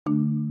You're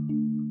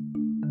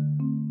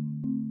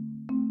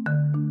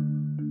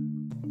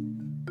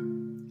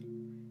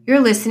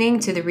listening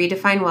to the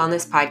Redefine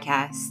Wellness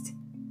Podcast.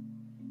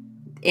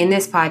 In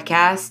this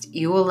podcast,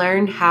 you will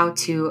learn how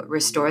to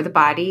restore the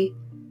body,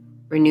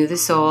 renew the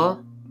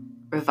soul,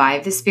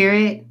 revive the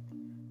spirit,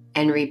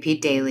 and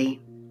repeat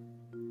daily.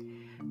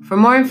 For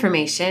more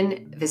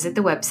information, visit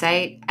the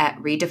website at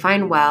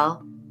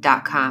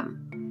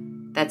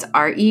redefinewell.com. That's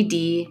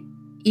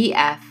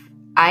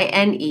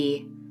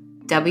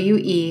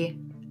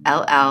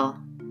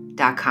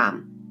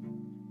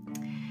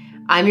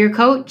RedefineWell.com. I'm your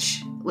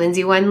coach,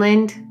 Lindsay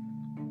Wendland.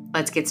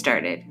 Let's get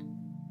started.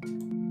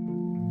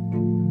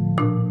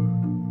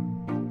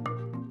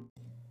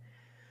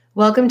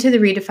 Welcome to the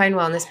Redefine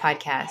Wellness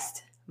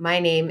Podcast. My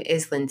name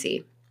is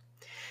Lindsay.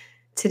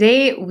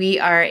 Today we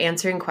are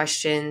answering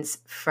questions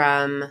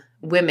from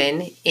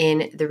women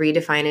in the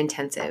Redefine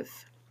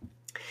Intensive.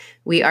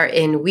 We are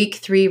in week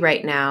 3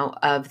 right now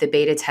of the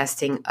beta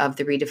testing of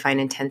the Redefine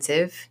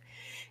Intensive,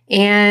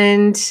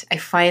 and I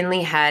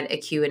finally had a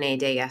Q&A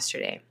day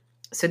yesterday.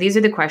 So these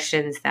are the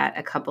questions that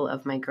a couple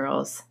of my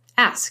girls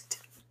asked.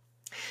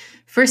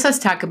 First, let's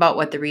talk about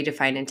what the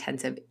Redefine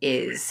Intensive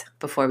is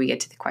before we get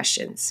to the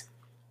questions.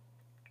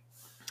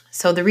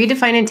 So the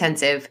Redefine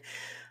Intensive,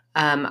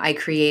 I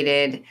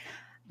created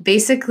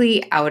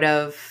basically out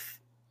of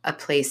a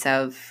place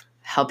of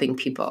helping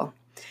people.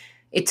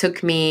 It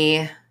took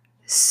me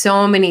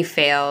so many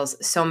fails,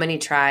 so many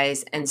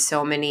tries, and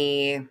so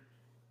many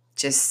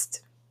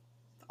just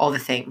all the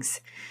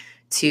things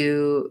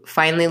to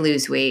finally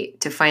lose weight,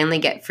 to finally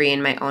get free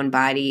in my own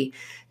body,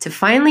 to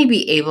finally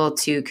be able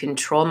to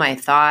control my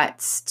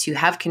thoughts, to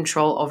have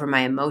control over my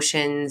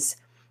emotions,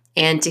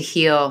 and to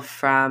heal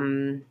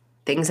from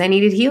things I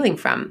needed healing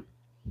from.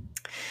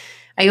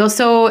 I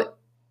also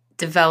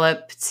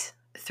developed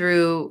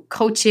through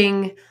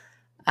coaching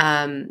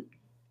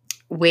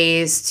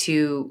ways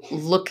to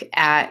look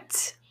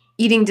at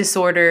eating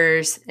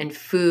disorders and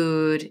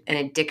food and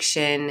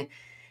addiction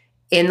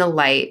in the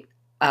light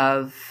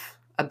of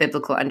a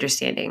biblical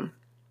understanding.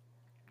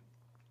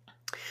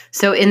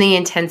 So in the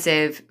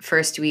intensive,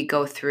 first we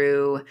go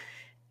through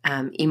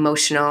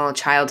emotional,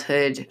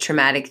 childhood,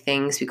 traumatic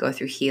things. We go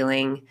through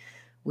healing.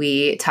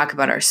 We talk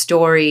about our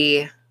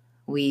story.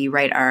 We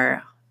write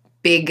our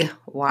big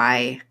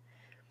why.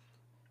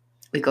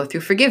 We go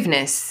through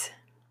forgiveness.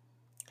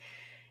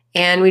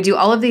 And we do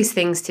all of these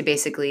things to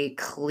basically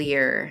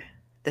clear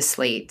the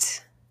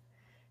slate.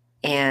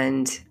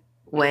 And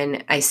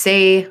when I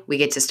say we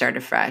get to start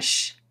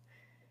afresh,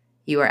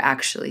 you are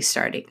actually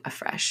starting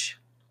afresh.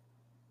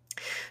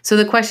 So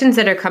the questions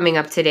that are coming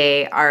up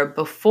today are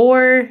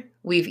before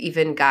we've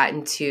even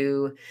gotten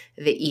to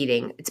the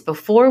eating. It's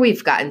before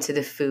we've gotten to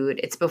the food.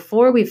 It's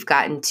before we've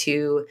gotten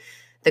to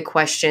the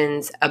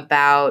questions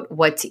about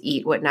what to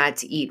eat, what not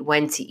to eat,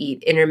 when to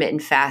eat,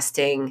 intermittent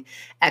fasting,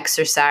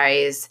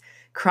 exercise,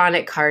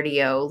 chronic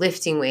cardio,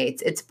 lifting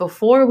weights. It's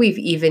before we've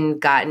even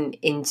gotten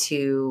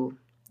into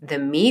the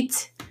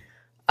meat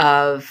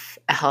of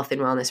a health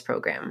and wellness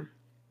program.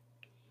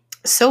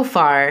 So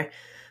far,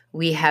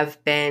 we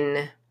have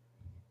been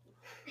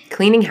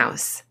cleaning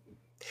house.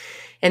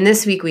 And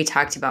this week we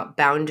talked about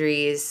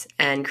boundaries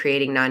and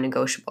creating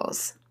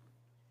non-negotiables.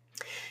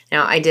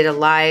 Now, I did a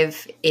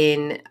live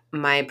in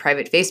my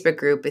private Facebook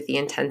group with the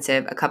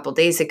intensive a couple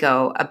days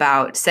ago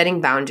about setting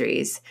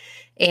boundaries.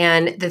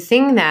 And the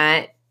thing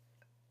that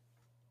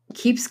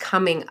keeps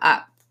coming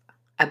up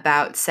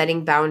about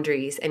setting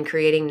boundaries and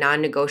creating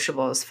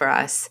non-negotiables for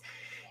us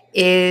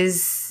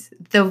is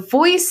the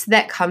voice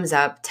that comes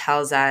up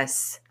tells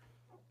us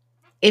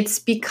it's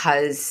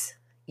because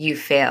you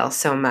fail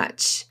so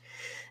much.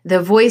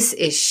 The voice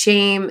is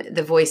shame.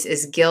 The voice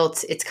is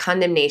guilt. It's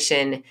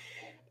condemnation.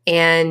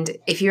 And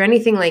if you're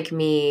anything like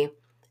me,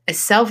 a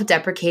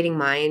self-deprecating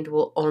mind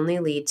will only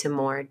lead to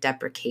more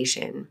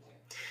deprecation.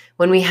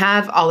 When we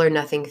have all or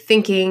nothing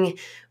thinking,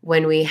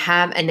 when we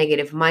have a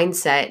negative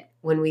mindset,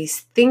 when we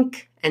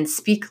think and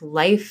speak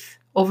life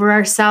over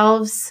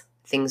ourselves,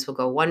 things will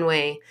go one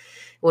way.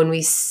 When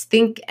we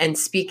think and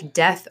speak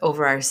death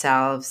over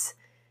ourselves,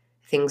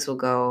 things will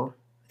go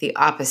the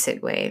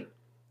opposite way.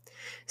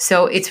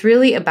 So it's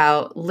really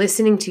about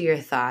listening to your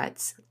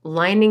thoughts,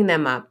 lining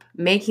them up,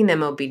 making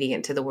them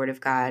obedient to the Word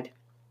of God,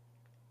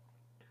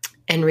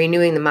 and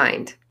renewing the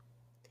mind.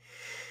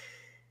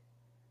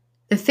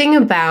 The thing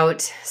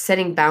about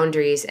setting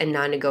boundaries and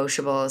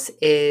non-negotiables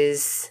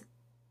is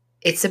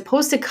it's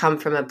supposed to come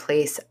from a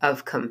place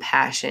of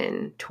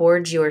compassion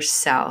towards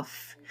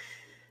yourself.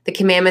 The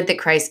commandment that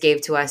Christ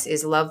gave to us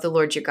is love the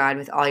Lord your God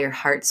with all your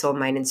heart, soul,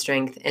 mind, and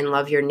strength, and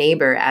love your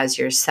neighbor as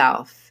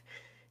yourself.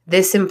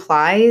 This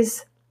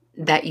implies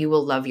that you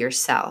will love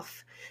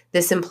yourself.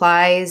 This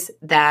implies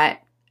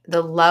that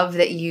the love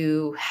that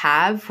you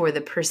have for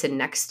the person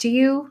next to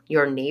you,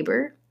 your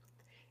neighbor,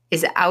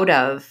 is out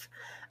of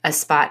a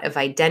spot of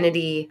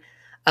identity,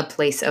 a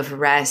place of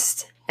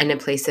rest, and a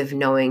place of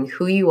knowing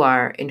who you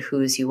are and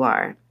whose you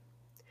are.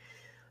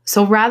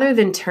 So rather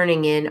than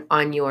turning in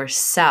on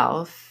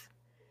yourself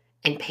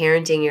and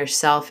parenting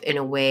yourself in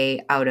a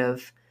way out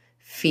of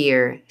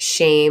fear,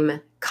 shame,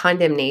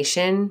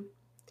 condemnation,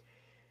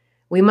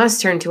 we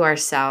must turn to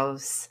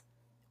ourselves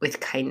with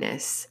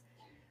kindness.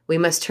 We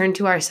must turn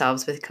to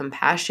ourselves with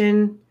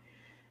compassion,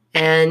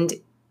 and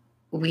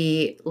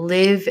we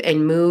live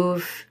and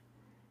move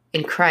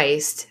in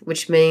Christ,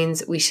 which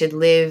means we should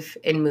live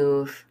and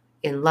move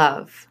in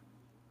love.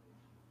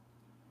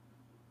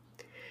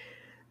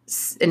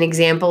 An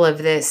example of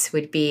this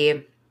would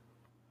be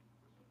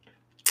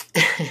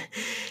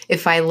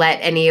if I let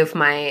any of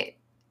my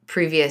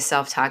previous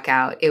self-talk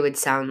out, it would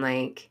sound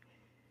like,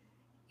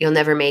 you'll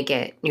never make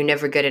it. You're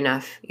never good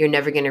enough. You're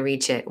never going to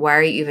reach it. Why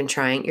are you even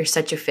trying? You're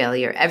such a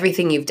failure.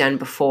 Everything you've done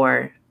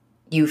before,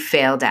 you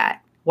failed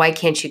at. Why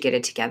can't you get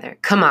it together?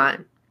 Come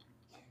on.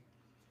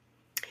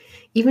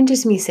 Even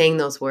just me saying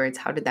those words,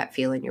 how did that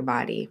feel in your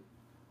body?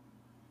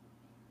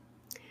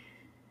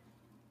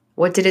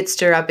 What did it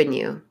stir up in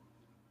you?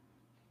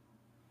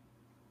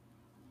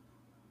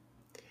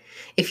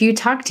 If you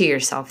talk to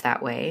yourself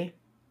that way,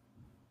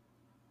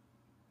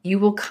 you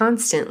will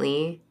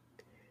constantly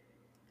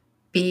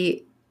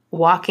be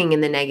walking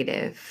in the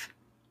negative.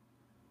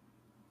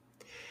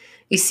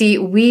 You see,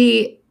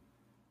 we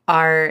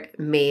are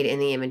made in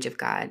the image of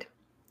God.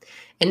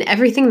 And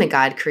everything that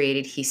God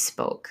created, he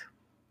spoke.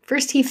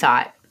 First he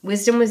thought,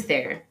 wisdom was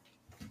there.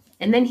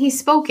 And then he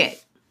spoke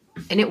it,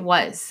 and it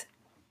was.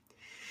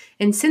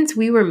 And since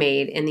we were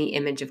made in the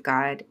image of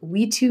God,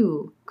 we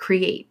too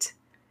create.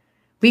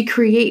 We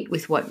create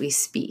with what we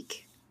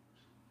speak.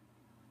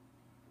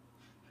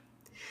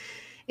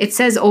 It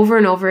says over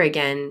and over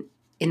again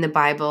in the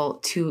Bible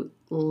to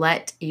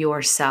let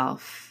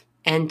yourself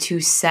and to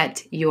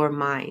set your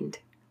mind.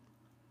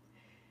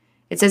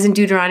 It says in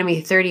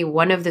Deuteronomy 30,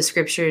 one of the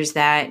scriptures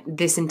that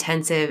this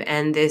intensive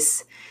and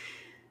this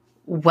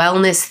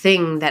wellness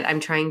thing that I'm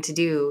trying to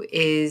do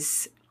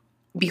is,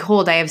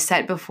 behold, I have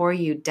set before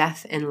you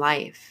death and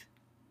life.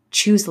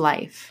 Choose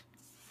life.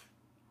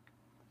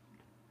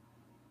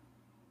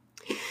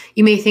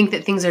 You may think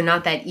that things are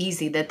not that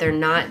easy, that they're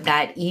not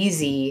that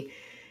easy,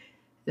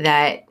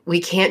 that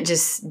we can't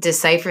just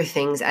decipher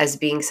things as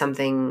being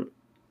something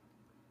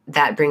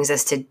that brings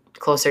us to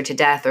closer to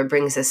death or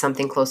brings us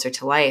something closer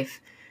to life.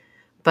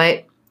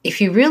 But if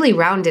you really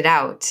round it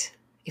out,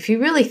 if you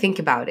really think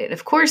about it,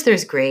 of course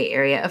there's gray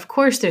area, of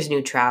course there's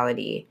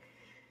neutrality,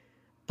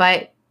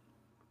 but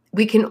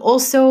we can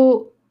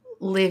also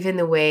live in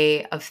the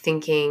way of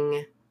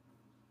thinking,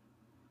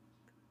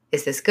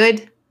 is this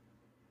good?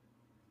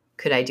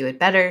 Could I do it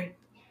better?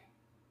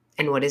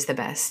 And what is the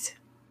best?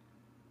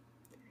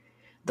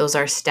 Those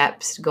are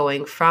steps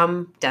going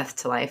from death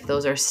to life.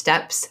 Those are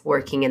steps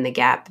working in the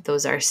gap.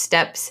 Those are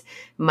steps,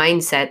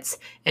 mindsets,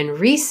 and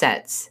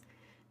resets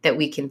that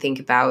we can think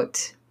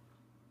about.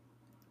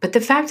 But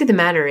the fact of the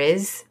matter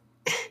is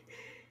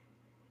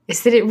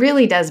that it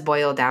really does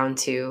boil down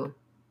to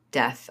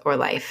death or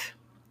life.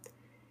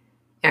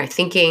 In our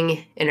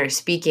thinking, in our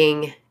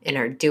speaking, in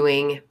our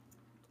doing,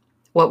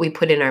 what we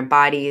put in our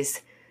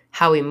bodies,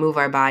 how we move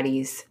our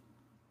bodies,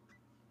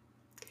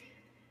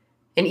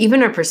 and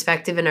even our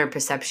perspective and our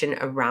perception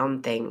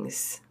around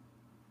things.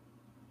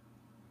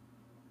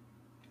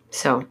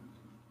 So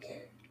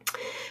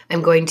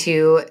I'm going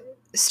to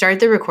start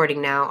the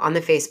recording now on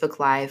the Facebook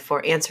Live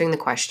for answering the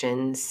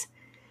questions.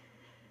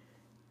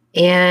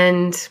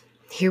 And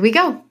here we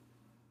go.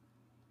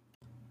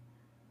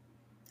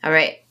 All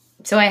right.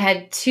 So I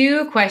had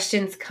 2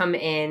 questions come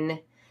in.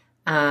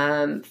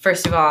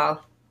 First of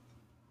all,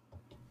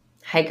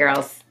 hi,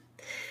 girls.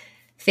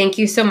 Thank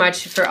you so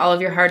much for all of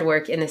your hard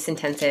work in this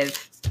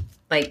intensive.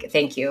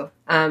 Thank you.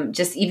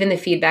 Just even the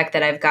feedback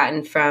that I've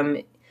gotten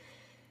from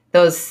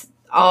those,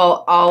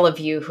 all of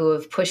you who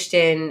have pushed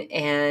in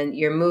and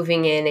you're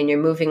moving in and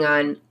you're moving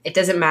on. It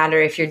doesn't matter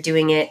if you're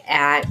doing it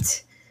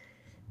at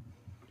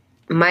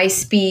my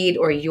speed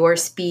or your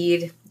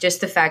speed, just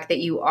the fact that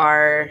you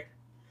are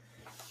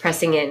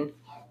pressing in.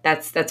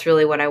 That's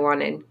really what I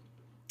wanted.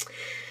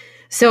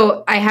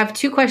 So I have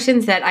 2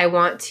 questions that I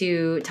want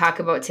to talk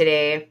about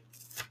today.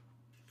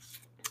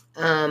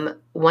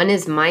 One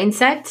is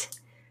mindset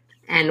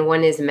and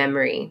one is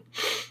memory.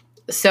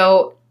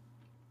 So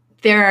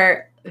there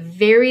are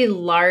very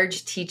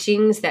large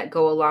teachings that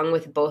go along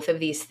with both of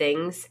these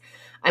things.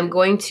 I'm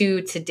going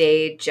to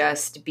today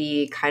just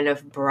be kind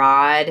of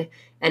broad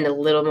and a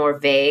little more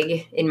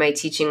vague in my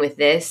teaching with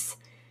this,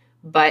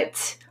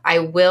 but I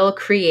will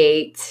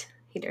create,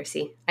 hey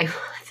Darcy,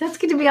 that's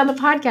good to be on the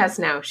podcast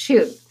now,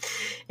 shoot.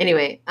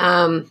 Anyway,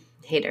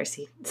 hey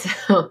Darcy.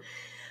 So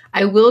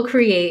I will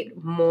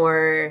create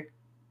more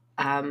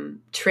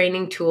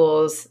training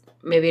tools,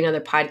 maybe another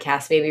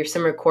podcast, maybe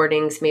some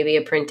recordings, maybe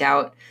a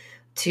printout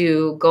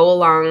to go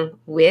along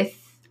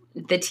with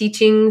the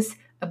teachings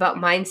about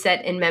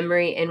mindset and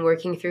memory and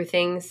working through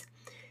things.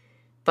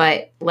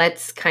 But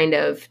let's kind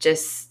of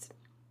just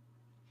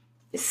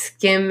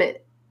skim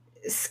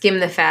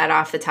the fat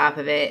off the top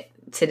of it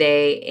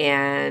today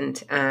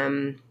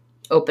and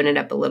open it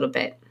up a little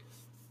bit.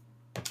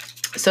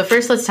 So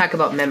first, let's talk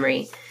about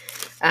memory.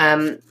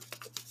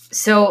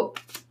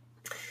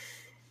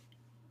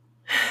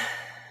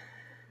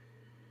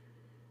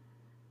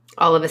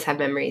 All of us have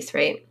memories,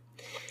 right?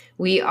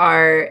 We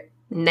are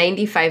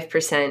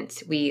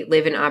 95%, we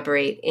live and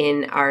operate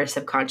in our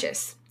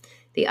subconscious.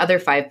 The other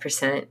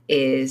 5%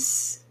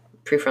 is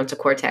prefrontal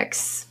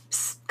cortex,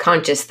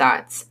 conscious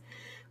thoughts.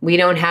 We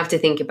don't have to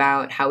think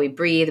about how we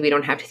breathe. We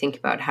don't have to think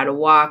about how to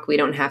walk. We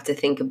don't have to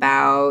think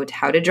about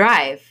how to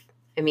drive.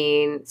 I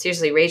mean,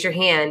 seriously, raise your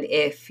hand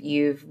if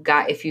you've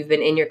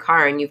been in your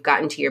car and you've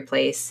gotten to your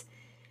place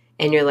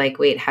and you're like,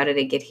 wait, how did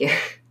I get here?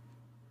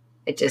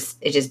 It just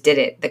did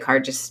it. I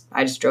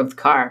just drove the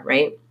car,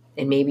 right?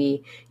 And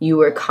maybe you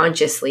were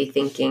consciously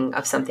thinking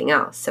of something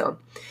else. So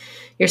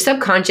your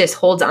subconscious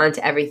holds on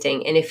to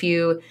everything. And if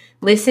you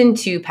listen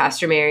to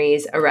Pastor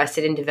Mary's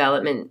Arrested in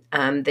Development,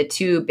 the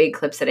 2 big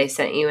clips that I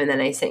sent you, and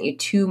then I sent you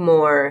 2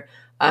 more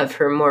of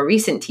her more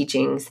recent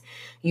teachings,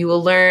 you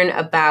will learn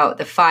about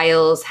the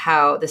files,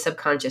 how the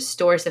subconscious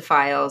stores the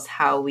files,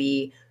 how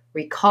we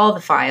recall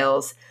the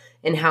files,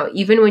 and how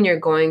even when you're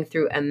going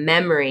through a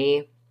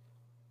memory,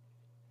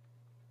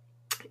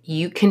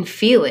 you can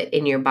feel it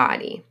in your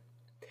body.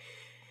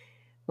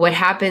 What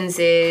happens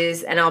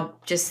is, and I'll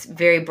just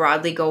very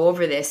broadly go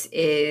over this,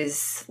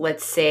 is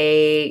let's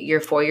say you're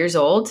 4 years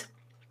old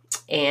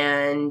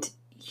and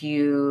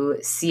you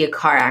see a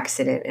car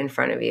accident in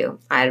front of you.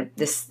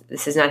 This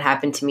has not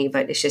happened to me,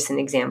 but it's just an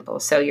example.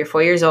 So you're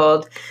 4 years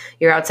old,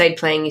 you're outside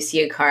playing, you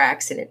see a car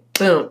accident.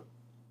 Boom.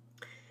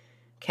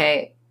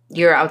 Okay,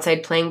 you're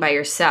outside playing by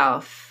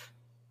yourself.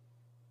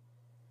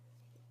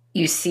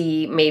 You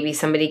see maybe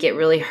somebody get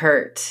really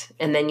hurt,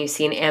 and then you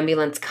see an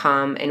ambulance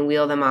come and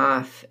wheel them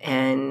off,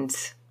 and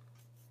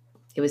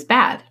it was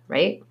bad,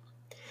 right?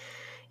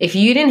 If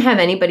you didn't have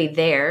anybody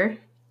there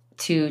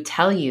to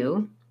tell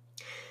you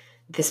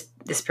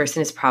this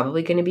person is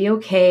probably going to be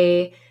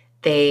okay,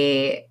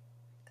 they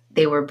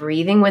were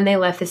breathing when they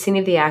left the scene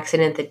of the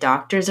accident, the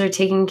doctors are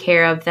taking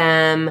care of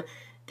them,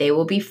 they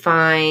will be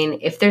fine.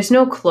 If there's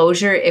no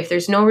closure, if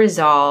there's no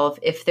resolve,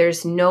 if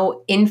there's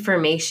no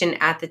information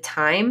at the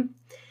time,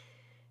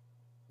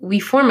 we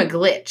form a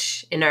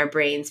glitch in our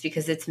brains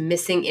because it's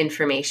missing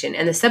information.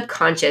 And the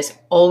subconscious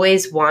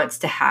always wants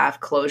to have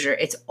closure.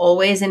 It's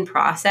always in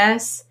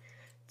process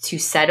to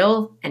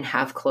settle and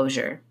have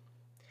closure.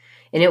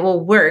 And it will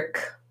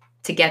work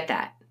to get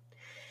that.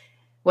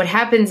 What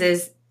happens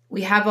is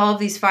we have all of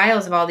these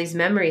files of all these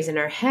memories in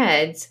our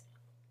heads,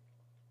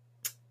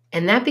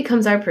 and that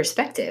becomes our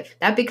perspective.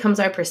 That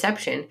becomes our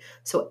perception.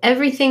 So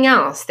everything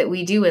else that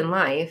we do in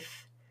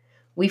life,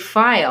 we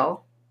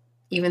file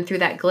even through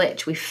that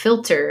glitch. We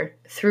filter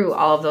through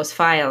all of those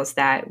files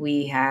that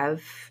we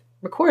have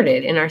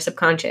recorded in our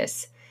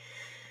subconscious.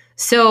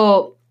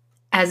 So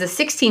as a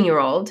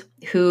 16-year-old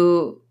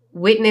who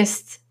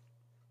witnessed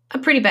a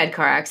pretty bad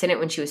car accident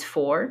when she was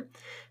 4,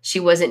 she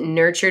wasn't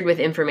nurtured with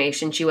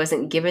information. She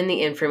wasn't given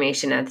the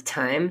information at the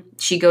time.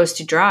 She goes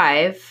to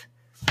drive.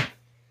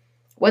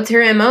 What's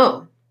her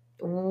MO?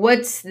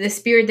 What's the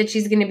spirit that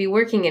she's going to be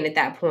working in at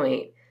that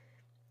point?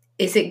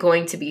 Is it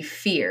going to be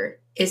fear?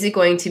 Is it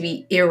going to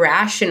be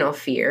irrational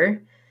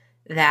fear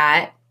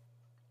that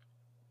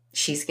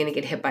she's going to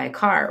get hit by a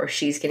car or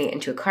she's going to get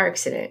into a car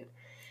accident?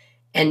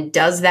 And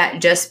does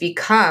that just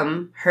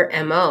become her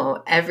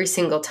MO every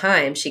single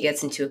time she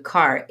gets into a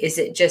car? Is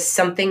it just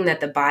something that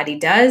the body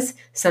does,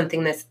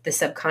 something that the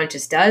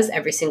subconscious does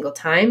every single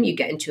time you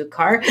get into a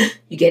car?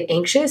 You get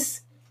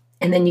anxious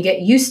and then you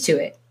get used to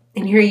it.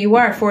 And here you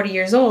are, 40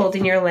 years old,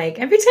 and you're like,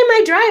 every time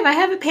I drive, I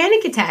have a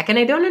panic attack and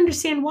I don't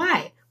understand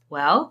why.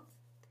 Well,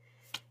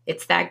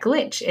 it's that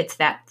glitch. It's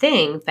that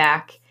thing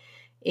back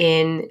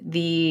in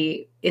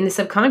the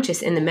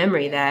subconscious, in the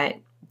memory that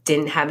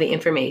didn't have the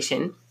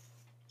information.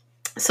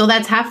 So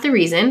that's half the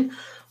reason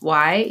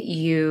why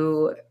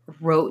you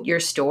wrote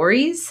your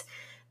stories.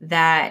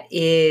 That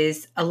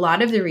is a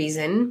lot of the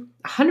reason,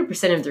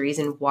 100% of the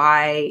reason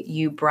why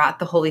you brought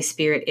the Holy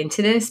Spirit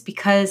into this,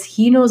 because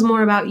He knows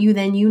more about you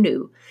than you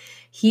knew.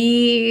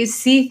 He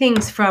sees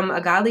things from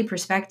a godly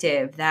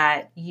perspective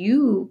that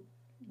you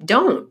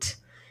don't.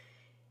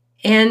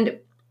 And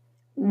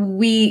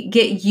we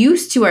get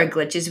used to our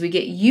glitches. We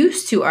get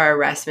used to our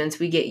arrestments.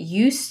 We get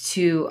used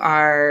to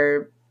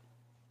our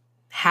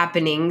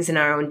happenings in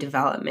our own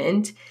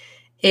development.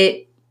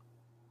 It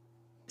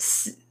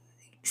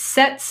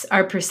sets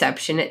our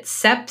perception. It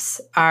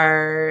sets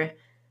our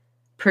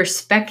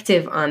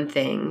perspective on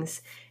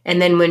things.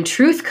 And then when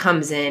truth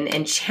comes in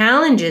and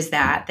challenges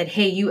that,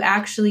 hey, you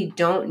actually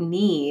don't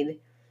need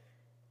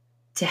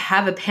to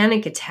have a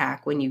panic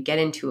attack when you get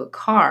into a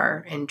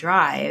car and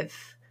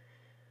drive.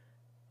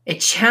 It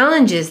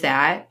challenges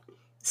that.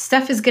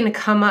 Stuff is going to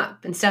come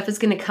up, and stuff is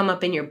going to come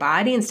up in your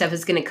body, and stuff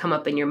is going to come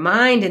up in your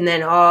mind, and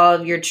then all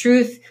of your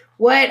truth.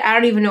 What? I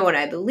don't even know what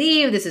I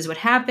believe. This is what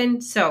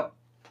happened. So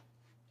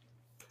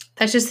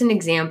that's just an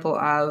example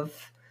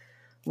of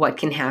what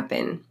can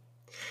happen.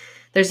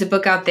 There's a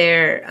book out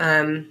there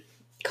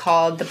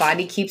called The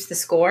Body Keeps the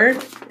Score,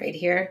 right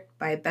here,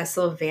 by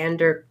Bessel van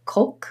der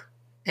Kolk,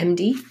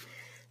 MD.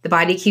 The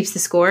Body Keeps the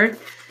Score.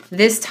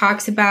 This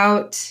talks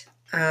about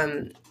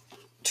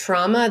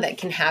trauma that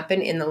can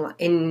happen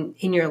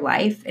in your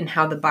life and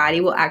how the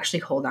body will actually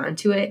hold on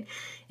to it.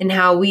 and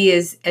how we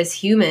as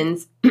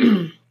humans,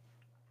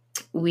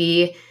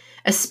 we,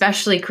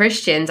 especially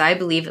Christians, I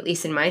believe, at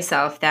least in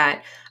myself,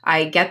 that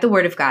I get the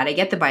Word of God, I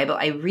get the Bible,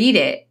 I read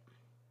it.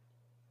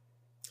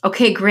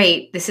 Okay,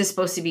 great. This is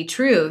supposed to be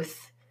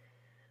truth,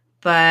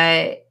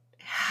 but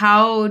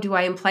how do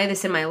I apply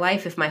this in my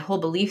life if my whole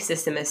belief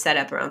system is set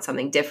up around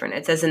something different?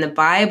 It says in the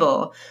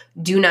Bible,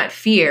 do not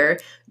fear,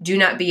 do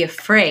not be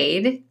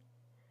afraid,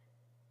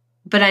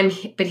 but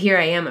here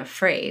I am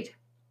afraid.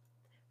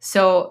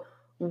 So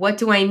what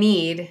do I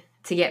need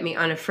to get me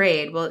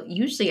unafraid? Well,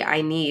 usually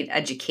I need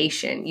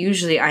education.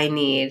 Usually I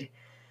need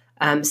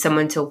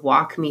someone to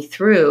walk me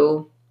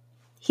through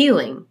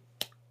healing.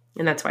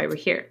 And that's why we're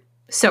here.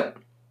 So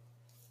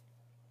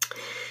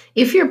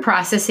if you're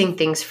processing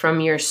things from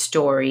your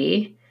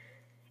story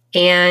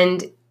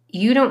and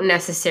you don't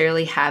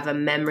necessarily have a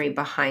memory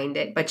behind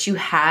it, but you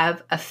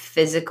have a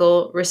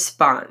physical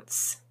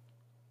response,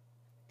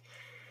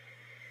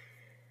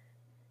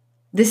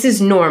 this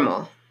is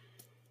normal.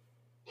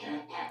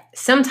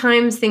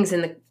 Sometimes things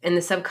in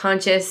the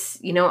subconscious,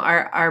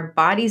 our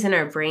bodies and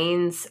our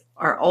brains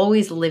are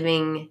always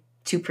living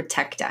to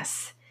protect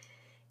us.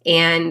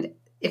 And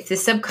if the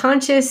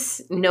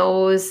subconscious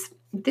knows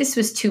this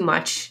was too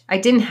much, I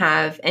didn't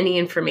have any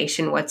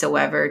information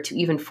whatsoever to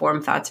even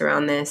form thoughts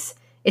around this,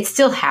 it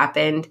still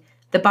happened,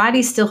 the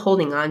body's still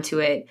holding on to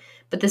it,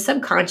 but the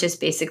subconscious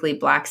basically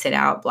blocks it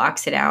out.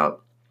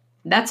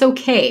 That's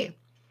okay.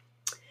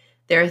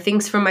 There are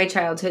things from my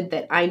childhood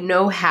that I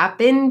know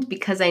happened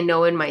because I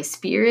know in my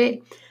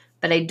spirit,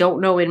 but I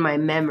don't know in my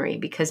memory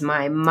because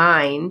my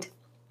mind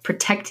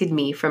protected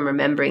me from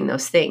remembering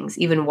those things.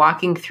 Even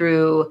walking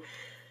through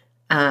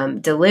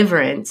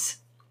deliverance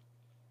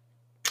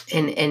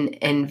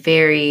and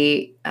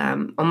very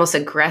almost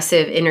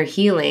aggressive inner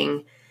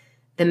healing,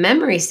 the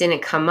memories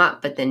didn't come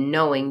up, but the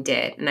knowing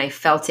did, and I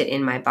felt it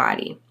in my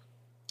body.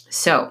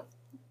 So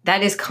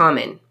that is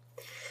common.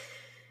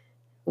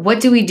 What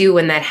do we do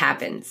when that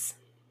happens?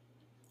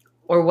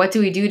 Or what do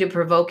we do to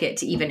provoke it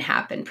to even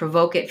happen?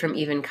 Provoke it from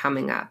even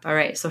coming up. All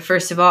right, so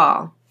first of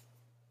all,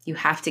 you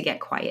have to get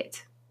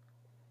quiet.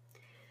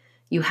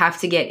 You have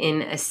to get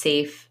in a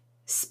safe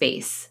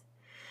space.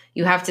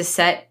 You have to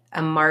set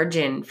a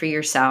margin for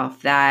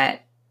yourself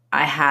that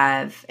I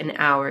have an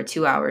hour,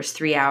 2 hours,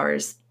 3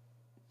 hours,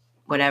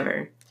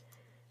 whatever,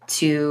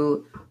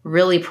 to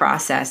really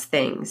process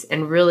things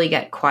and really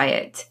get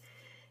quiet.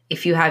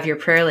 If you have your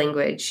prayer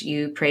language,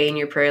 you pray in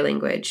your prayer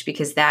language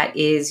because that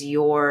is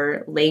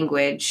your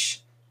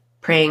language,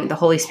 praying, the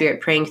Holy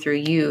Spirit praying through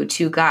you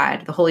to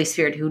God, the Holy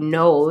Spirit who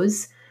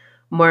knows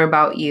more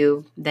about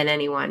you than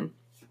anyone.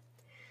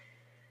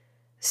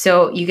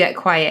 So you get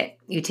quiet,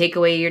 you take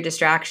away your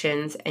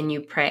distractions, and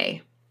you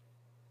pray.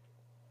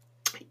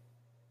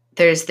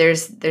 There's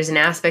an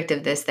aspect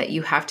of this that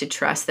you have to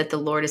trust that the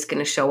Lord is going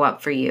to show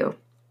up for you.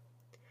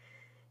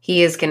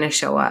 He is going to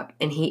show up,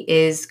 and He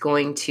is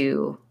going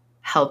to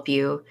help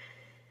you.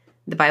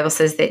 The Bible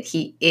says that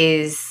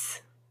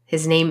His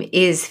name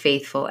is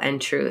faithful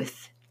and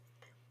truth.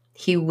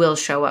 He will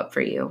show up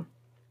for you.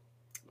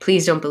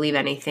 Please don't believe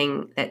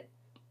anything that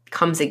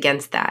comes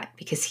against that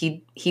because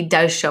He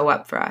does show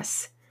up for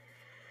us.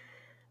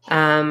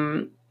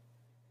 And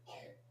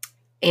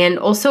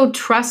also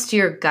trust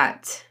your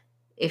gut.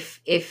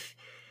 If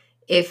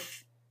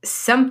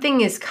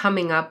something is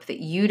coming up that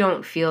you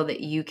don't feel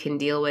that you can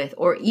deal with,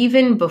 or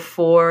even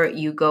before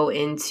you go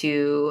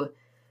into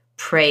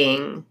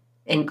praying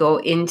and go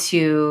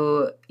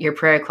into your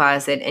prayer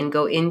closet and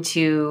go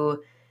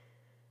into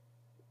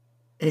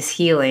this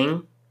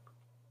healing,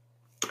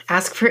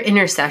 ask for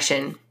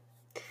intercession.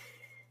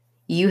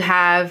 You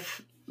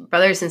have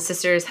brothers and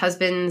sisters,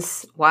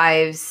 husbands,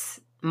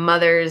 wives,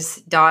 mothers,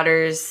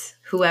 daughters,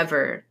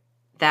 whoever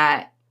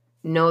that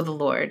know the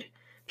Lord,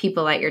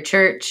 people at your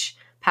church,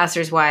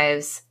 pastors'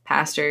 wives,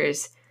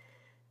 pastors,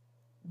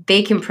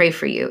 they can pray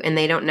for you and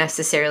they don't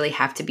necessarily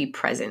have to be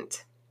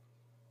present.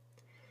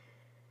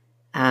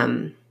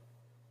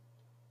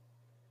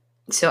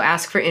 So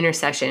ask for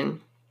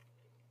intercession.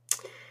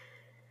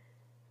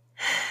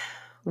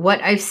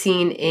 What I've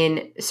seen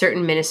in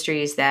certain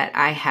ministries that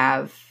I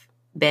have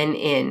been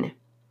in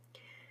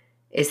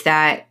is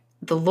that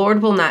the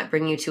Lord will not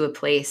bring you to a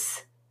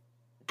place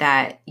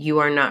that you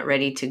are not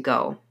ready to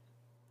go.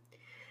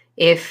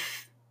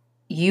 If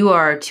you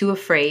are too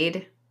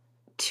afraid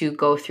to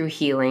go through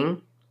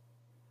healing,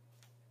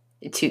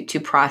 to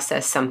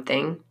process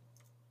something,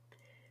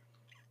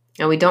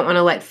 and we don't want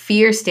to let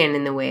fear stand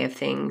in the way of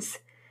things,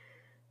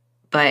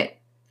 but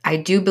I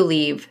do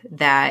believe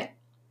that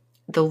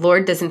the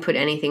Lord doesn't put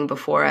anything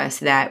before us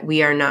that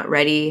we are not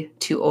ready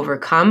to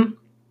overcome,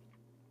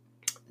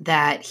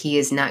 that He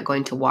is not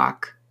going to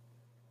walk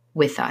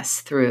with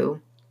us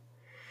through.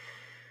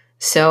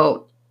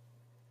 So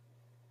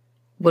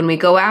when we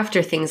go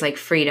after things like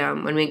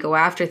freedom, when we go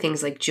after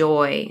things like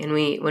joy, and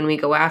when we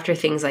go after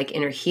things like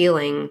inner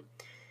healing,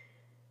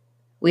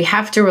 we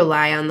have to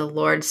rely on the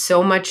Lord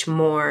so much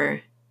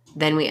more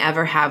than we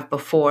ever have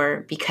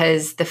before,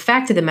 because the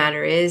fact of the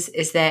matter is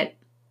that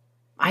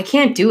I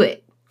can't do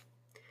it.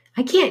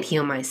 I can't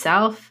heal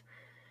myself.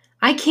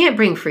 I can't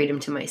bring freedom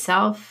to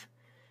myself.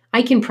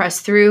 I can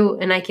press through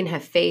and I can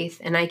have faith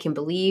and I can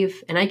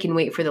believe and I can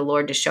wait for the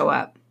Lord to show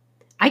up.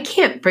 I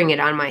can't bring it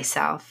on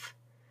myself.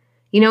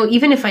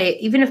 Even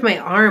if my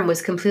arm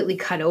was completely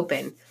cut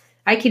open,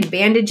 I can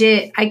bandage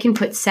it, I can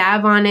put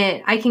salve on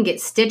it, I can get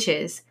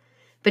stitches,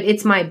 but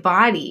it's my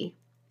body.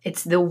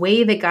 It's the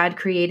way that God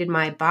created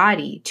my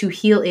body to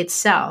heal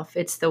itself.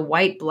 It's the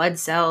white blood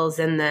cells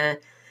and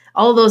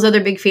all those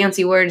other big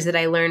fancy words that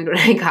I learned when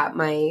I got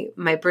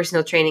my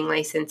personal training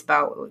license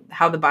about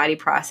how the body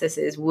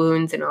processes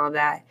wounds and all of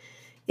that.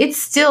 It's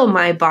still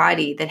my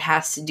body that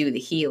has to do the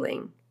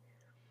healing.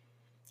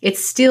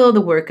 It's still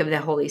the work of the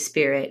Holy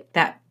Spirit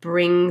that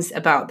brings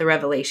about the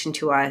revelation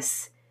to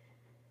us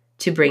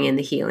to bring in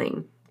the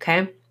healing,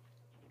 okay?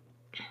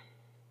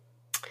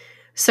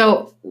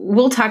 So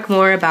we'll talk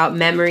more about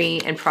memory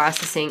and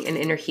processing and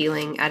inner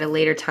healing at a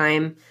later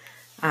time.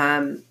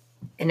 And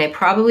I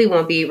probably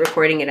won't be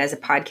recording it as a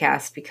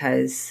podcast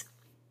because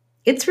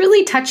it's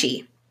really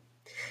touchy.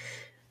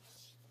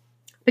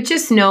 But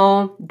just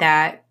know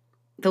that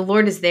the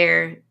Lord is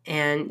there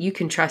and you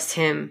can trust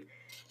him.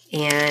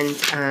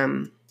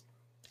 And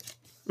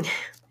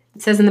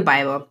it says in the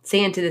Bible,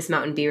 say unto this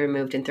mountain, be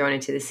removed and thrown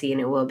into the sea,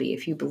 and it will be,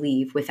 if you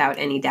believe without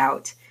any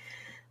doubt.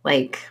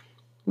 Like,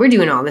 we're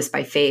doing all this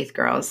by faith,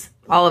 girls.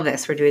 All of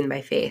this we're doing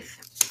by faith.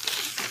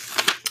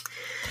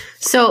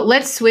 So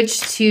let's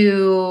switch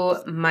to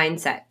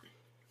mindset.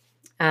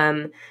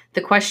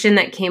 The question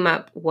that came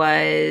up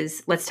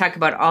was, let's talk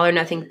about all or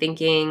nothing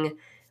thinking.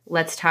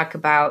 Let's talk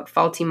about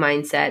faulty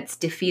mindsets,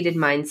 defeated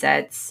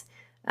mindsets.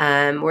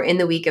 We're in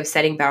the week of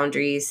setting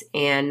boundaries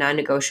and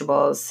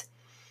non-negotiables.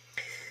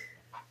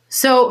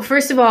 So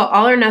first of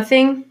all or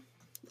nothing,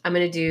 I'm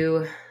going to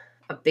do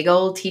a big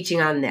old teaching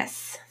on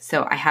this.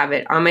 So I have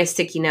it on my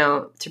sticky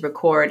note to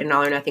record an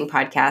all or nothing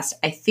podcast.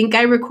 I think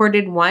I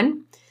recorded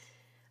one.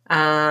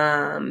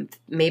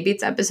 Maybe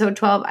it's episode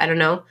 12. I don't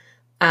know.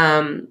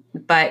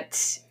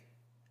 But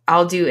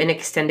I'll do an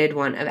extended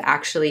one of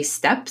actually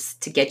steps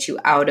to get you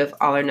out of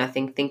all or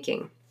nothing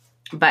thinking.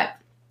 But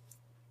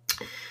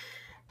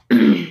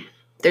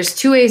there's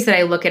two ways that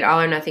I look at all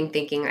or nothing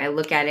thinking. I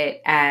look at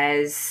it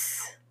as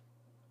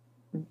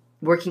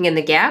working in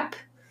the gap,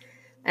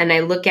 and I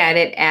look at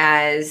it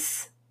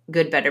as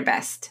good, better,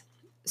 best.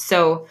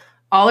 So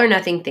all or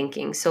nothing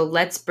thinking. So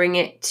let's bring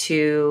it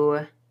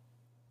to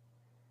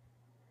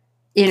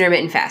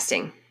intermittent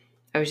fasting.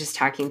 I was just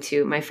talking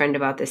to my friend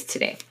about this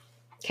today.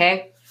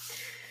 Okay.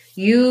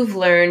 You've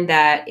learned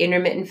that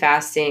intermittent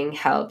fasting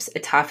helps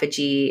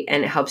autophagy,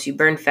 and it helps you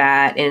burn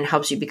fat, and it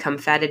helps you become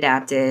fat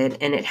adapted,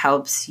 and it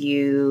helps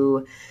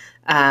you,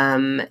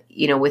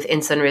 with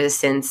insulin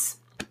resistance.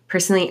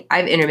 Personally,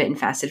 I've intermittent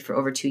fasted for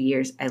over 2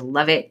 years. I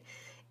love it.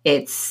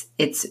 It's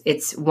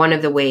one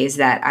of the ways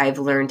that I've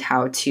learned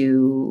how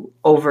to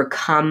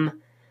overcome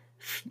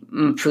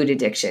food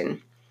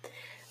addiction.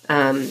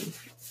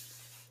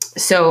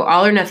 So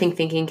all or nothing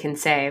thinking can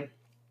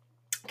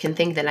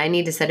think that I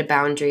need to set a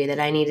boundary, that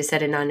I need to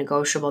set a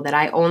non-negotiable, that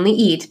I only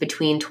eat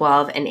between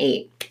 12 and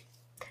 8.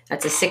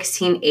 That's a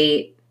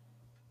 16-8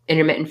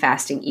 intermittent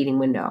fasting eating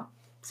window.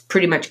 It's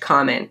pretty much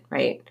common,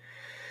 right?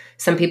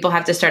 Some people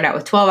have to start out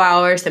with 12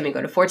 hours, then we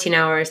go to 14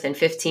 hours, then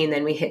 15,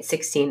 then we hit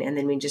 16, and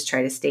then we just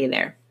try to stay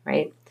there,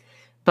 right?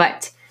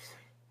 But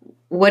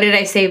what did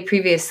I say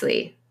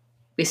previously?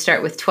 We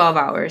start with 12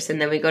 hours,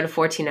 and then we go to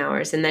 14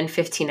 hours, and then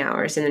 15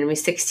 hours, and then we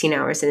 16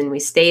 hours, and then we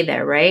stay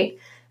there, right?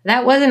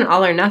 That wasn't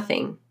all or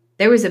nothing.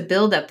 There was a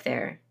buildup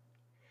there.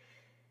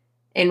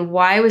 And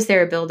why was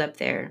there a buildup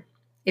there?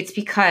 It's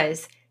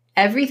because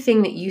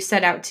everything that you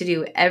set out to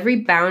do, every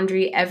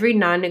boundary, every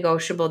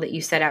non-negotiable that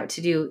you set out to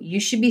do,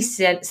 you should be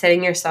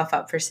setting yourself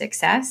up for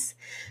success.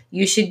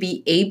 You should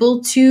be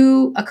able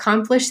to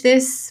accomplish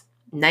this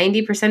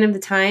 90% of the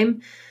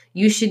time.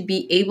 You should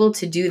be able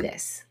to do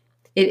this.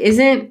 It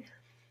isn't,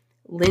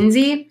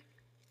 Lindsay,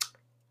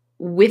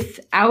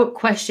 without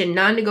question,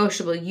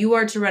 non-negotiable, you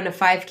are to run a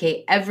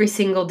 5K every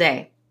single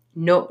day.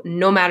 No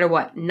matter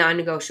what,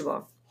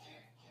 non-negotiable.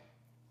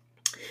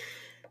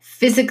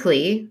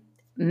 Physically,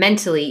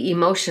 mentally,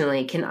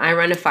 emotionally, can I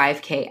run a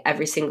 5K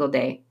every single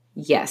day?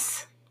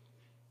 Yes.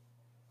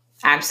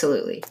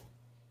 Absolutely.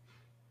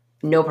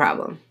 No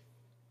problem.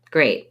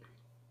 Great.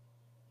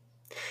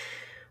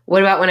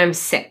 What about when I'm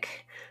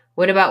sick?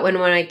 What about when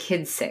my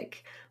kid's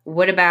sick?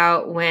 What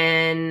about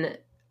when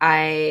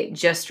I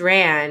just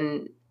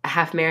ran a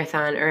half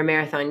marathon or a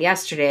marathon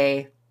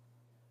yesterday?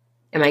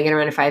 Am I going to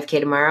run a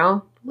 5K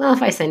tomorrow? Well,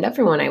 if I signed up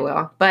for one, I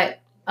will. But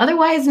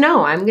otherwise,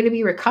 no, I'm going to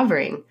be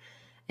recovering.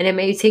 And it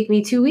may take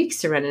me 2 weeks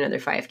to run another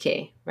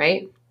 5K,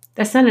 right?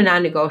 That's not a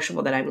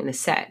non-negotiable that I'm going to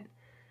set.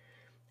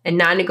 A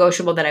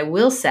non-negotiable that I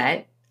will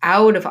set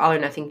out of all or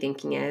nothing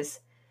thinking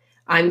is,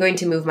 I'm going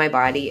to move my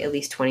body at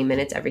least 20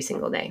 minutes every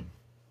single day.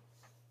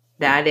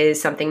 That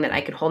is something that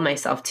I could hold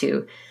myself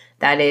to.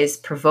 That is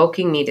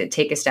provoking me to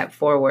take a step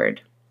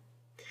forward.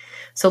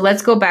 So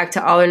let's go back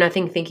to all or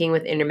nothing thinking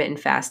with intermittent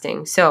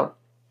fasting. So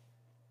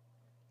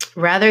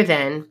rather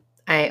than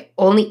I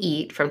only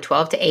eat from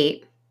 12 to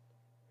 8,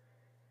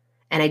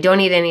 and I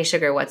don't eat any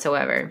sugar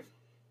whatsoever,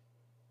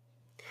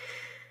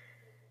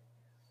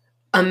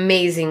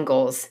 Amazing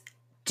goals.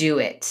 Do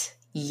it.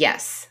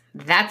 Yes.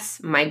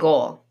 That's my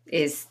goal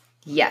is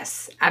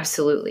yes,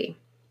 absolutely.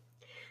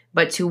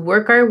 But to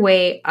work our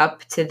way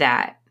up to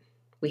that,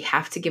 we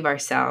have to give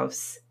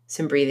ourselves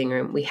some breathing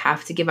room. We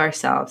have to give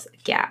ourselves a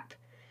gap.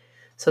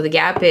 So the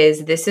gap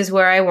is, this is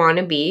where I want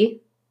to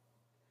be,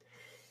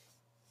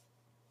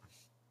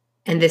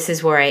 and this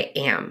is where I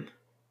am.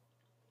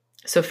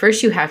 So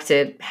first you have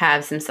to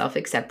have some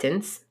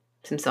self-acceptance,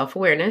 some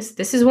self-awareness.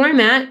 This is where I'm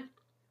at.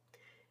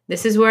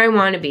 This is where I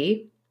want to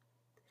be.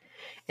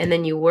 And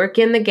then you work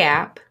in the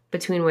gap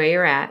between where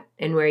you're at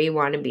and where you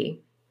want to be.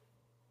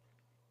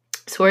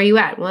 So where are you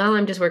at? Well,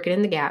 I'm just working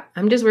in the gap.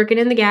 I'm just working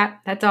in the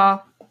gap. That's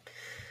all.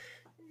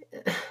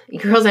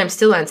 Girls, I'm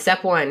still on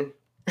step 1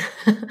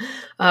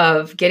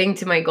 of getting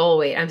to my goal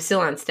weight. I'm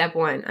still on step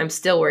 1. I'm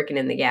still working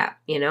in the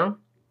gap,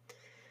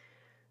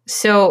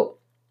 So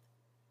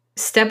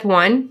step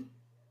 1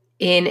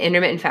 in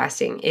intermittent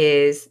fasting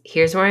is,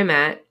 here's where I'm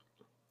at.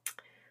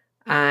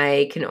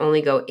 I can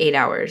only go 8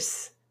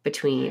 hours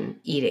between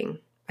eating.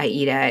 I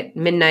eat at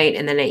midnight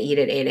and then I eat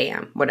at 8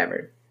 a.m.,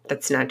 whatever.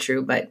 That's not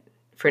true, but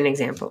for an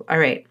example. All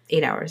right,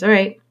 8 hours. All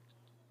right.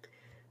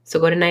 So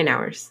go to 9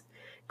 hours.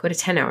 Go to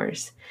 10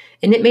 hours.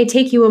 And it may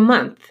take you a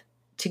month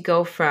to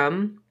go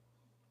from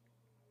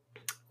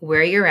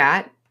where you're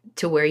at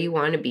to where you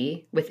want to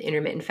be with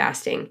intermittent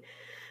fasting.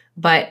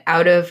 But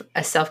out of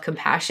a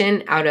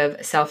self-compassion, out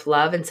of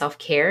self-love and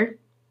self-care,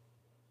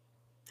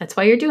 that's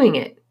why you're doing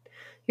it.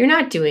 You're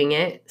not doing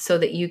it so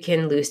that you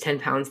can lose 10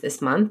 pounds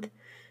this month.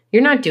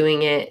 You're not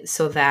doing it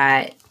so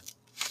that,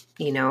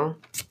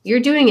 you're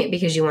doing it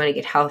because you want to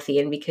get healthy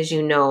and because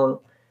you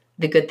know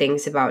the good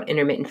things about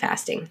intermittent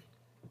fasting.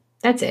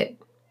 That's it.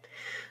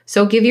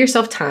 So give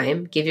yourself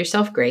time, give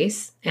yourself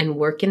grace, and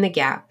work in the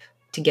gap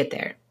to get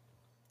there.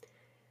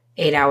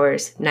 8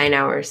 hours, 9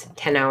 hours,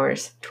 10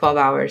 hours, 12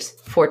 hours,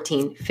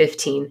 14,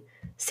 15,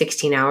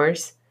 16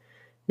 hours.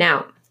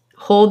 Now,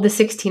 hold the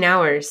 16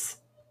 hours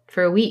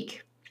for a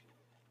week.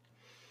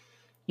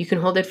 You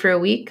can hold it for a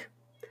week.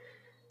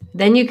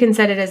 Then you can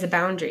set it as a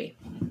boundary.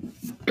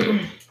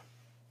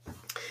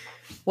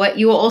 What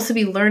you will also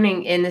be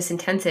learning in this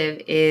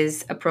intensive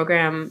is a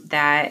program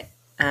that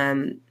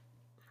I'm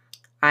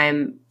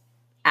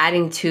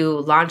adding to,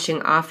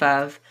 launching off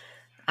of.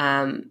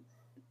 And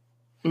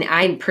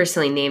I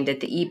personally named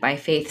it the Eat by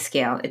Faith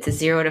scale. It's a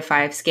 0 to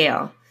 5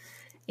 scale.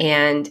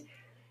 And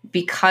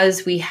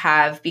because we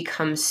have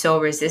become so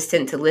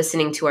resistant to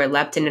listening to our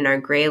leptin and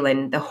our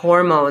ghrelin, the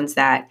hormones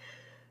that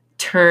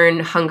turn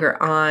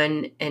hunger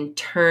on and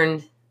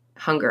turn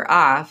hunger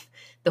off,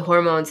 the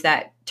hormones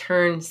that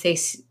turn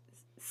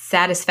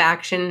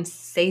satisfaction,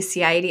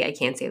 satiety, I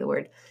can't say the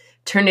word,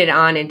 turn it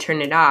on and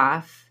turn it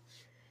off,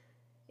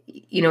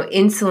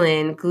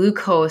 insulin,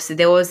 glucose,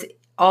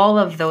 all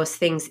of those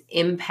things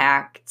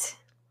impact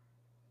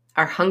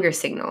our hunger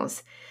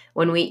signals.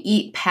 When we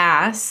eat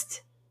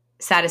past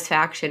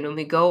satisfaction, when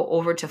we go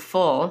over to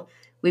full,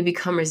 we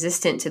become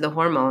resistant to the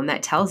hormone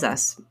that tells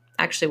us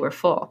actually we're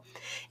full.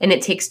 And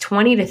it takes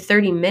 20 to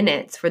 30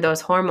 minutes for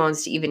those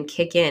hormones to even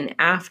kick in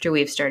after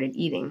we've started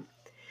eating.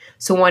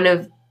 So one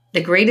of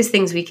the greatest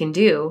things we can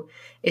do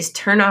is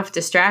turn off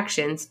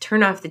distractions,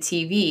 turn off the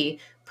TV,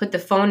 put the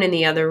phone in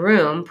the other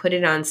room, put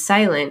it on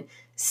silent,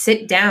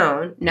 sit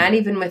down, not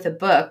even with a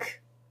book,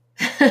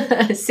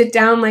 sit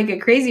down like a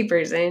crazy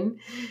person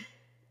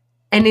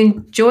and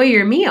enjoy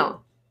your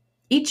meal.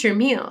 Eat your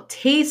meal.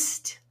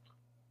 Taste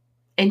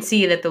and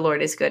see that the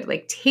Lord is good.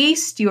 Like,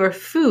 taste your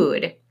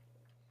food.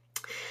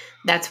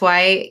 That's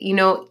why,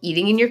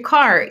 eating in your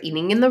car,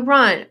 eating on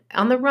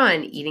the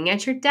run, eating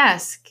at your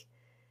desk.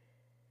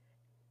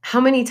 How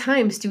many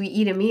times do we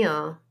eat a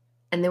meal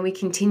and then we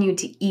continue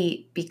to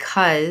eat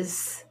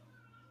because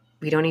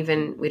we don't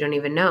even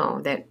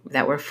know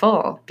that we're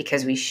full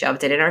because we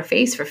shoved it in our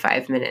face for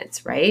 5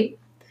 minutes, right?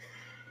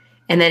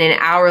 And then an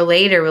hour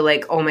later, we're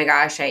like, oh my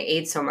gosh, I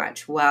ate so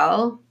much.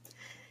 Well,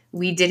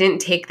 we didn't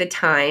take the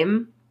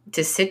time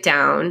to sit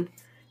down,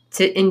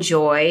 to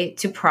enjoy,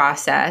 to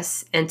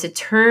process, and to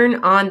turn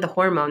on the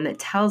hormone that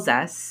tells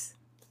us,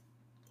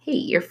 hey,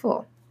 you're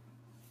full.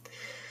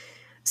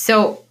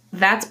 So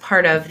that's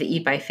part of the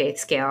Eat by Faith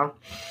scale.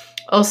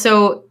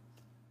 Also,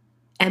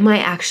 am I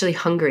actually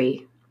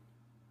hungry?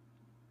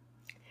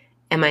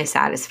 Am I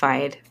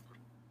satisfied?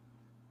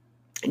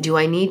 Do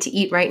I need to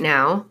eat right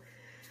now?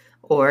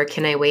 Or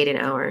can I wait an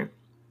hour?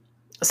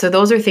 So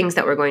those are things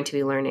that we're going to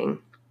be learning.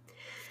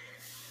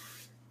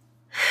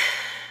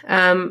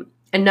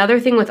 Another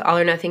thing with all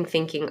or nothing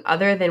thinking,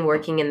 other than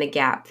working in the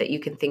gap that you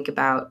can think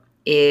about,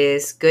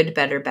 is good,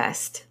 better,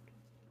 best.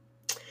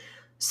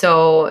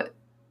 So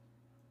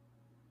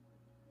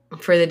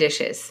for the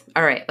dishes.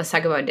 All right, let's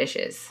talk about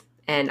dishes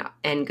and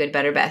good,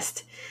 better,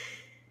 best.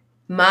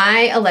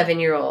 My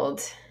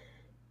 11-year-old,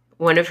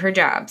 one of her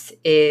jobs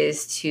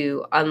is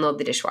to unload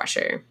the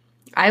dishwasher.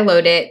 I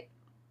load it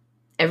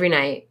every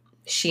night.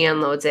 She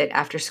unloads it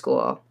after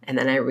school, and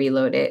then I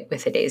reload it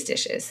with the day's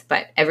dishes.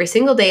 But every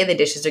single day, the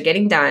dishes are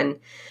getting done.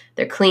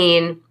 They're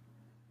clean,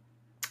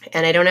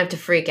 and I don't have to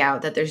freak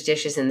out that there's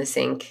dishes in the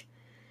sink.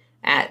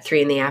 at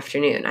 3 in the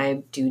afternoon.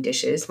 I do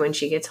dishes when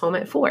she gets home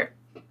at 4.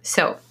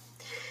 So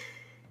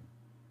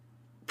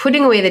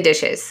putting away the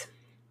dishes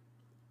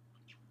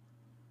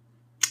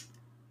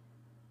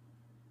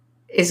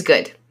is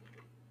good.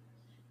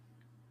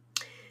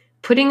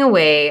 Putting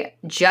away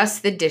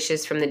just the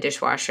dishes from the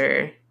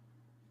dishwasher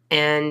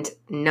and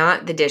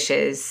not the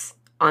dishes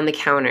on the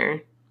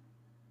counter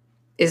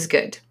is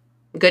good.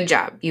 Good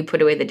job. You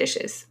put away the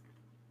dishes.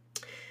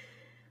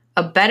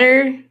 A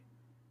better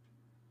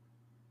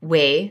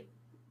way,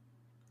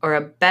 or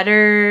a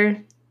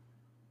better,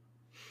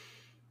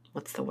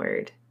 what's the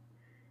word?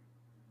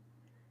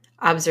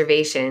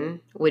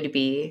 Observation would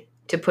be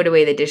to put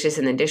away the dishes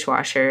in the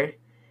dishwasher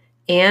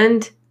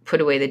and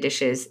put away the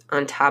dishes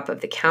on top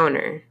of the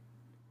counter,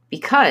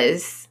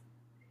 because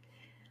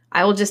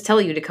I will just tell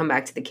you to come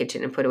back to the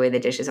kitchen and put away the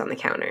dishes on the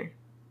counter.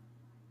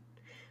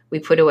 We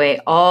put away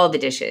all the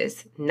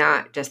dishes,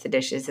 not just the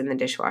dishes in the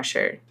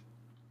dishwasher.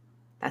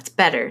 That's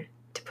better,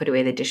 to put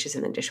away the dishes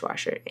in the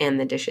dishwasher and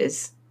the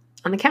dishes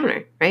on the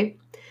counter, right?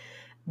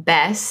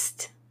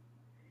 Best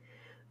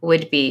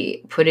would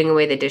be putting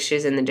away the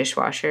dishes in the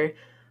dishwasher,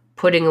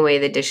 putting away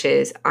the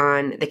dishes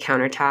on the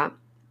countertop,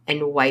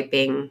 and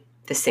wiping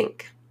the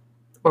sink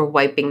or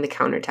wiping the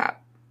countertop.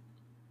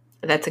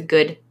 That's a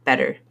good,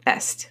 better,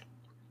 best.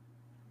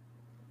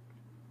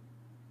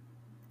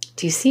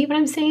 Do you see what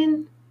I'm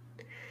saying?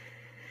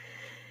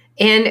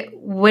 And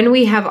when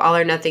we have all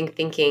or nothing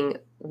thinking,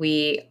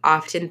 we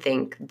often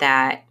think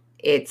that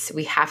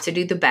we have to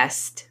do the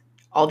best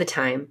all the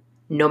time,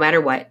 no matter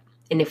what.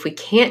 And if we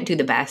can't do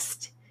the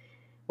best,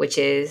 which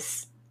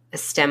is a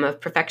stem of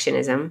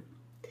perfectionism,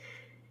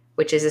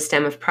 which is a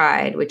stem of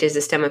pride, which is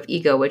a stem of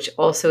ego, which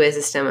also is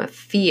a stem of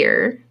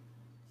fear.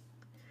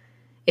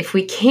 If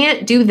we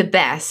can't do the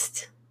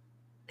best,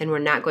 then we're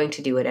not going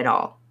to do it at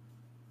all.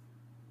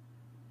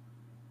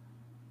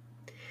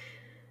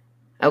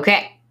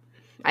 Okay,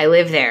 I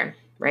live there,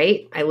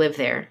 right? I live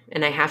there,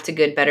 and I have to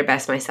good, better,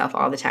 best myself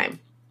all the time.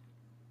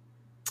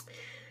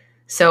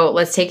 So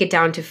let's take it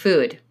down to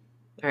food,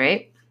 all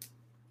right?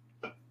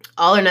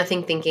 All or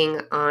nothing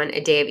thinking on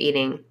a day of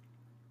eating.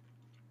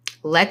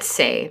 Let's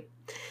say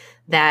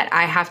that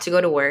I have to go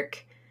to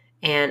work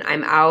and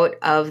I'm out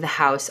of the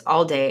house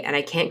all day and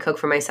I can't cook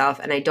for myself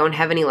and I don't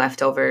have any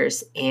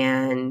leftovers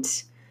and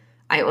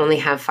I only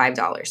have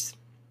 $5.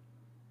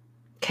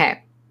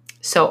 Okay,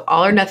 so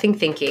all or nothing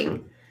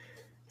thinking.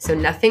 So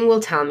nothing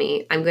will tell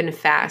me I'm going to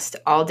fast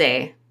all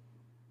day.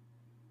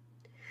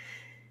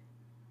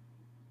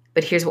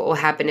 But here's what will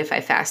happen if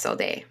I fast all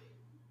day.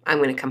 I'm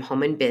going to come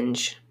home and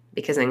binge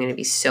because I'm going to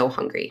be so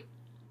hungry.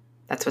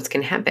 That's what's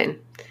going to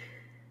happen.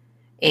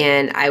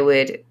 And I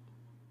would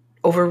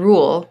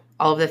overrule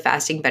all of the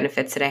fasting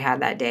benefits that I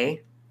had that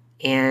day.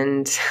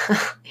 And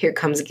here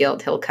comes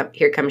guilt.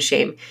 Here comes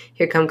shame.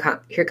 Here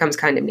comes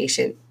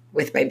condemnation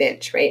with my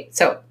binge, right?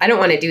 So I don't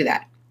want to do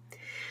that.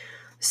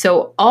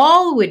 So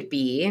all would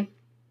be,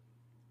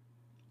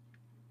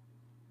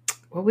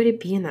 what would it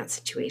be in that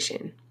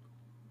situation?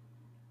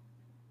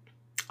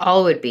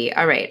 All would be,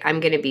 all right, I'm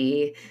going to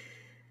be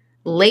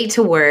late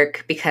to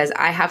work because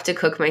I have to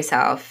cook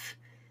myself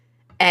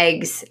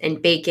eggs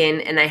and bacon,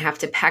 and I have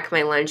to pack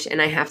my lunch,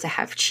 and I have to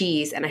have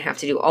cheese, and I have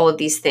to do all of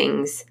these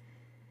things.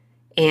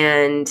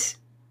 And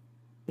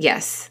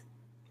yes,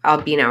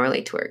 I'll be an hour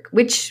late to work,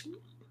 which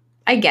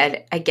I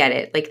get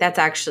it. Like, that's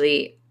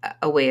actually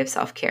a way of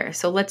self-care.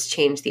 So let's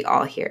change the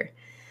all here.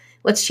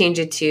 Let's change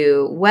it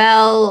to,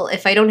 well,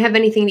 if I don't have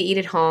anything to eat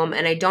at home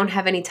and I don't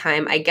have any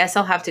time, I guess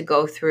I'll have to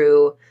go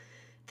through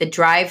the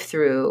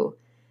drive-through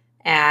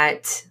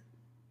at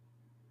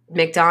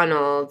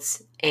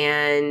McDonald's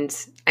and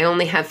I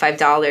only have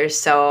 $5,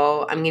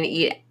 so I'm going to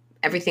eat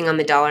everything on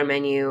the dollar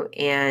menu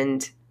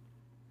and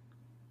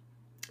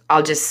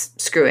I'll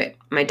just screw it.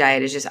 My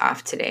diet is just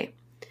off today.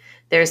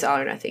 There's all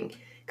or nothing.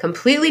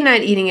 Completely not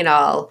eating at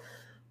all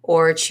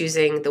or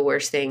choosing the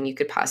worst thing you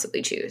could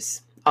possibly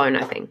choose. All or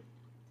nothing.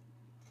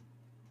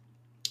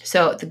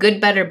 So the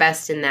good, better,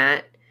 best in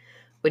that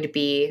would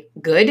be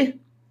good,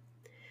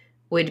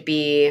 would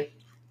be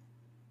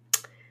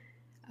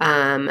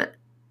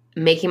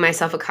making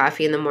myself a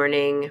coffee in the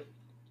morning,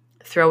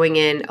 throwing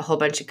in a whole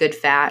bunch of good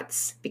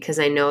fats because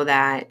I know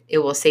that it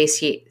will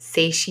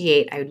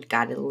satiate, I've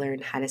got to learn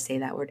how to say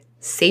that word,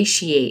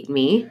 satiate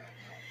me,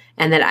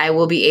 and that I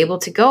will be able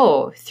to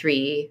go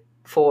 3,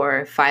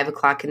 4, 5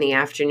 o'clock in the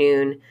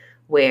afternoon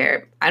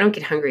where I don't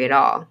get hungry at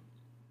all.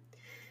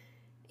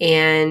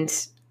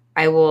 And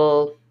I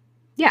will,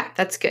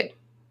 that's good.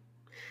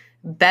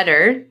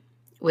 Better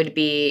would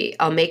be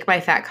I'll make my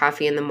fat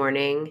coffee in the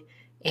morning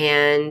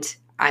and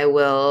I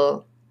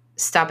will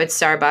stop at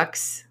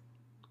Starbucks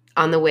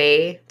on the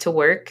way to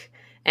work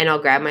and I'll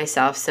grab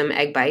myself some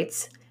egg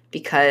bites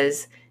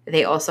because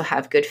they also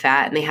have good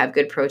fat and they have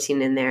good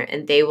protein in there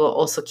and they will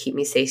also keep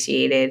me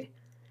satiated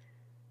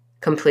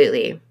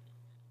completely.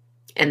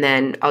 And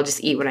then I'll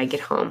just eat when I get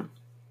home.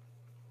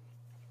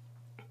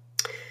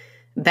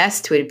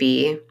 Best would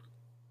be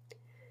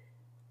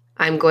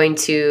I'm going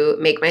to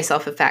make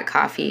myself a fat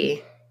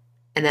coffee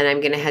and then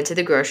I'm going to head to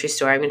the grocery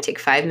store. I'm going to take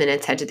 5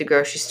 minutes, head to the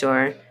grocery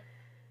store.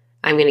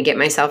 I'm going to get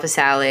myself a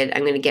salad.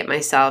 I'm going to get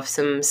myself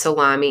some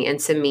salami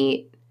and some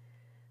meat.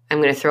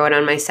 I'm going to throw it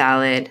on my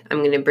salad. I'm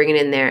going to bring it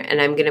in there,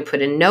 and I'm going to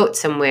put a note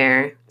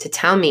somewhere to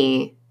tell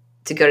me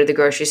to go to the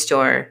grocery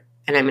store,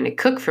 and I'm going to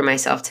cook for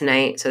myself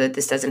tonight so that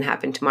this doesn't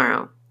happen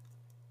tomorrow.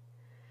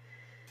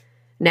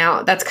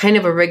 Now, that's kind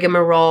of a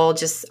rigmarole,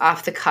 just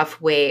off the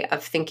cuff way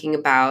of thinking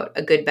about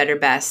a good, better,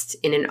 best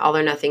in an all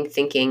or nothing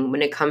thinking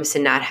when it comes to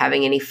not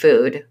having any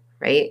food,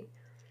 right?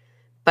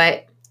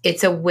 But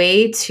it's a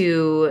way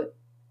to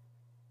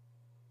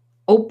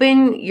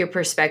open your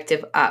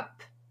perspective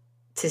up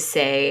to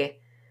say,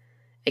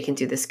 I can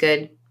do this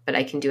good, but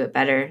I can do it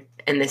better.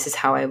 And this is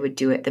how I would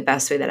do it, the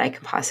best way that I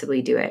can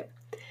possibly do it.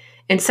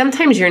 And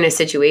sometimes you're in a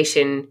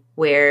situation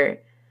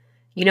where,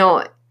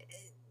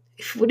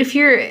 what if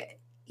you're at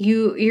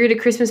a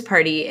Christmas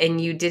party and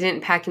you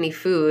didn't pack any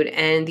food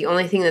and the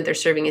only thing that they're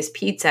serving is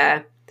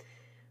pizza?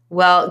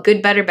 Well,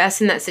 good, better,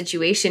 best in that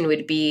situation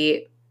would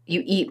be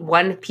you eat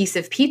one piece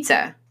of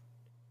pizza.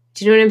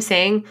 Do you know what I'm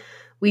saying?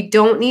 We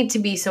don't need to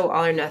be so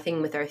all or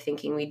nothing with our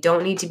thinking. We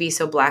don't need to be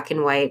so black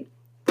and white,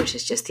 which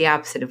is just the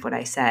opposite of what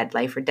I said,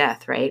 life or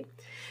death, right?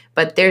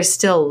 But there's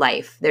still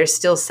life. There's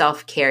still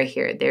self-care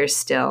here. There's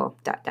still ...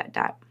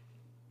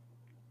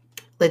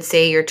 Let's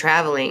say you're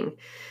traveling,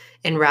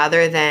 and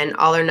rather than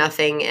all or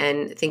nothing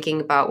and thinking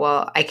about,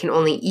 well, I can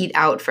only eat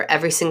out for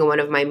every single one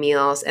of my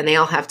meals and they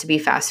all have to be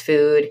fast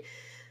food,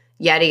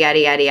 yada, yada,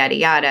 yada, yada,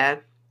 yada.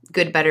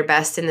 Good, better,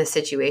 best in this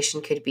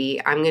situation could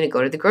be, I'm going to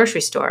go to the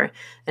grocery store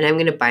and I'm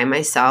going to buy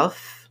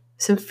myself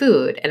some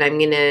food, and I'm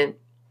going to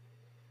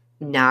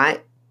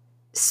not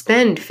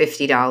spend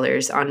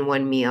 $50 on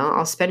one meal.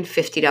 I'll spend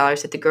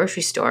 $50 at the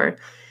grocery store,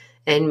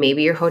 and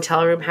maybe your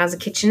hotel room has a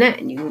kitchenette.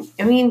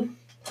 And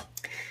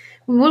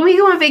when we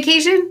go on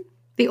vacation,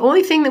 the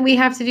only thing that we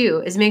have to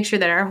do is make sure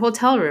that our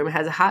hotel room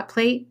has a hot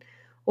plate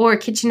or a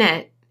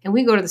kitchenette, and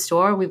we go to the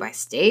store and we buy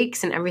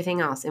steaks and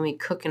everything else, and we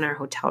cook in our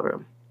hotel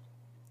room.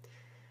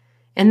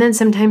 And then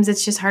sometimes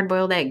it's just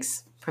hard-boiled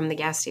eggs from the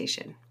gas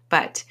station.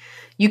 But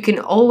you can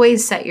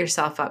always set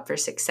yourself up for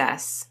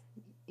success.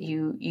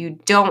 You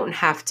don't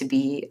have to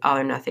be all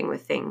or nothing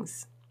with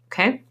things,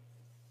 okay?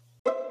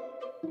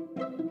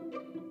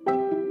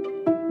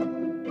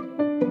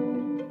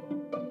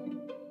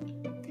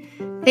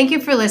 Thank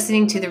you for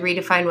listening to the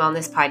Redefine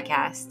Wellness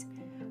podcast.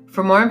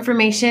 For more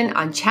information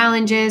on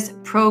challenges,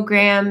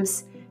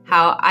 programs,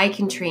 how I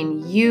can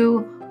train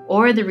you,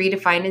 or the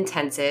Redefine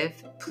Intensive,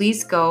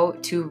 please go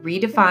to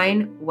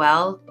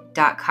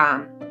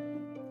redefinewell.com.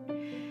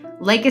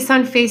 Like us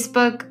on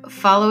Facebook,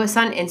 follow us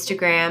on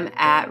Instagram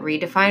at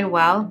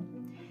redefinewell.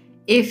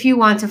 If you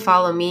want to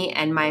follow me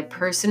and my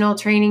personal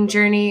training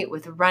journey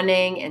with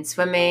running and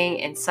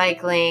swimming and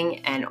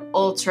cycling and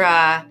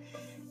ultra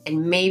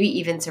and maybe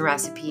even some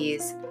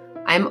recipes,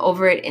 I'm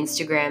over at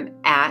Instagram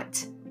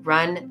at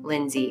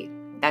runlindsay.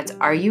 That's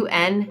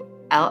RUNLINDSAY.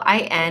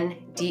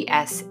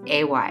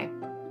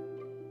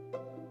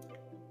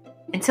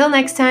 Until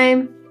next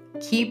time,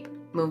 keep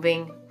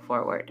moving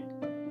forward.